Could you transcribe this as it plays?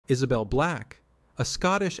Isobel Black, a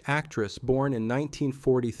Scottish actress born in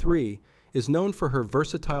 1943, is known for her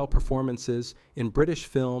versatile performances in British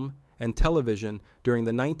film and television during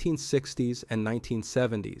the 1960s and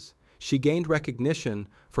 1970s. She gained recognition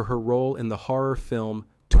for her role in the horror film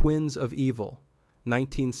Twins of Evil,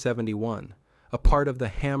 1971, a part of the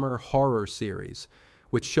Hammer horror series,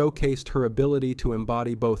 which showcased her ability to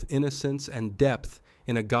embody both innocence and depth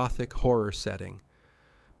in a gothic horror setting.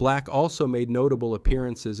 Black also made notable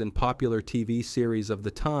appearances in popular TV series of the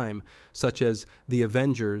time, such as The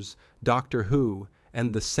Avengers, Doctor Who,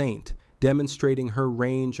 and The Saint, demonstrating her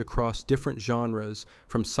range across different genres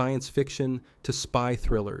from science fiction to spy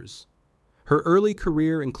thrillers. Her early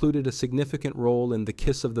career included a significant role in The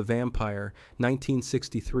Kiss of the Vampire,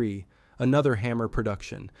 1963, another Hammer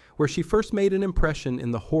production, where she first made an impression in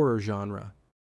the horror genre.